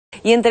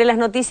Y entre las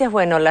noticias,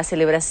 bueno, la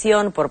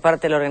celebración por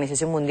parte de la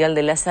Organización Mundial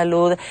de la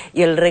Salud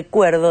y el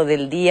recuerdo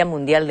del Día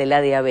Mundial de la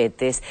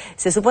Diabetes.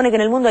 Se supone que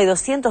en el mundo hay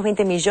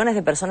 220 millones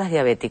de personas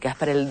diabéticas.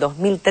 Para el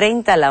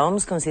 2030 la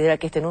OMS considera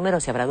que este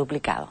número se habrá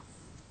duplicado.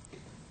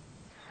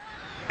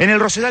 En el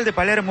Rosedal de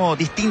Palermo,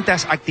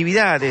 distintas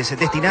actividades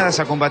destinadas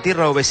a combatir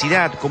la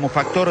obesidad como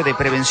factor de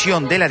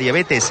prevención de la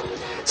diabetes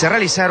se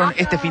realizaron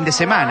este fin de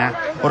semana,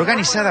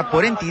 organizada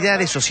por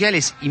entidades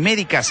sociales y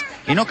médicas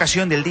en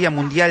ocasión del Día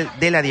Mundial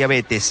de la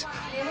Diabetes.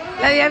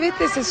 La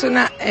diabetes es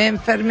una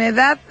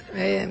enfermedad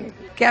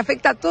que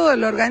afecta a todo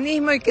el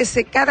organismo y que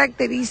se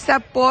caracteriza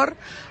por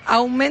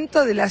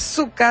aumento del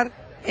azúcar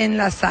en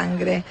la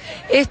sangre.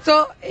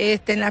 Esto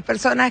en las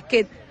personas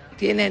que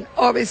tienen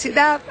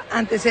obesidad,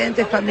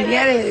 antecedentes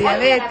familiares de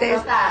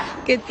diabetes,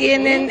 que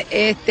tienen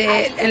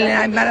en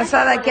la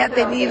embarazada que ha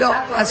tenido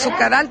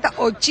azúcar alta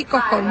o chicos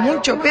con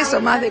mucho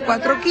peso, más de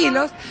 4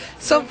 kilos,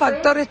 son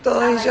factores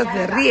todos ellos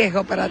de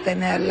riesgo para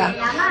tenerla.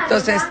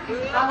 Entonces,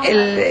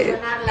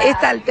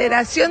 esta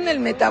alteración del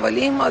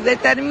metabolismo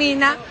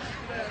determina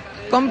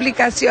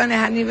complicaciones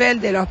a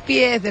nivel de los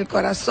pies, del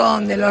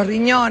corazón, de los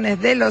riñones,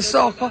 de los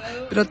ojos,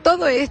 pero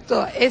todo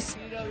esto es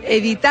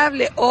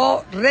evitable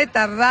o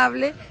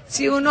retardable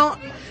si uno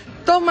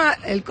toma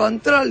el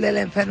control de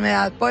la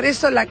enfermedad. Por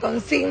eso la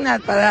consigna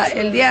para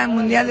el Día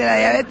Mundial de la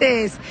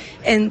Diabetes es: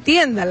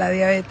 entienda la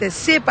diabetes,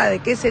 sepa de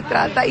qué se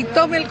trata y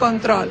tome el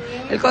control.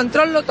 El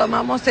control lo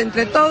tomamos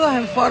entre todos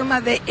en forma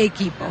de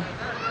equipo.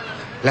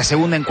 La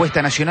segunda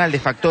encuesta nacional de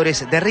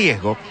factores de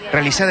riesgo,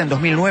 realizada en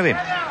 2009,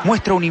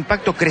 muestra un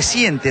impacto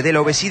creciente de la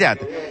obesidad,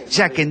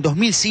 ya que en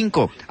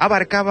 2005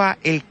 abarcaba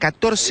el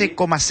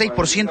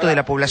 14,6% de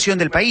la población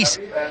del país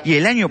y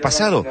el año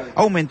pasado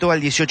aumentó al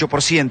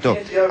 18%.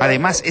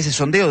 Además, ese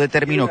sondeo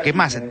determinó que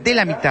más de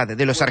la mitad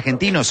de los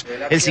argentinos,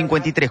 el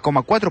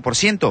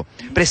 53,4%,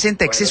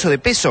 presenta exceso de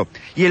peso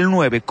y el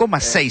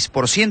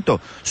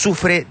 9,6%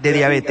 sufre de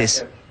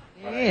diabetes.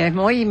 Es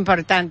muy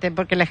importante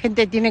porque la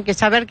gente tiene que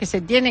saber que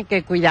se tiene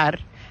que cuidar,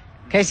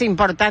 que es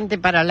importante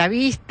para la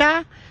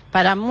vista,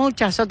 para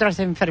muchas otras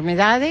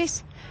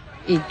enfermedades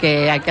y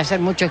que hay que hacer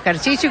mucho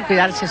ejercicio y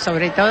cuidarse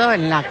sobre todo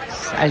en la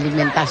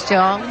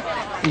alimentación,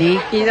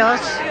 líquidos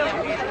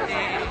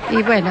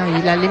y bueno,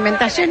 y la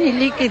alimentación y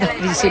líquidos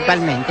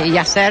principalmente y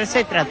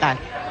hacerse tratar.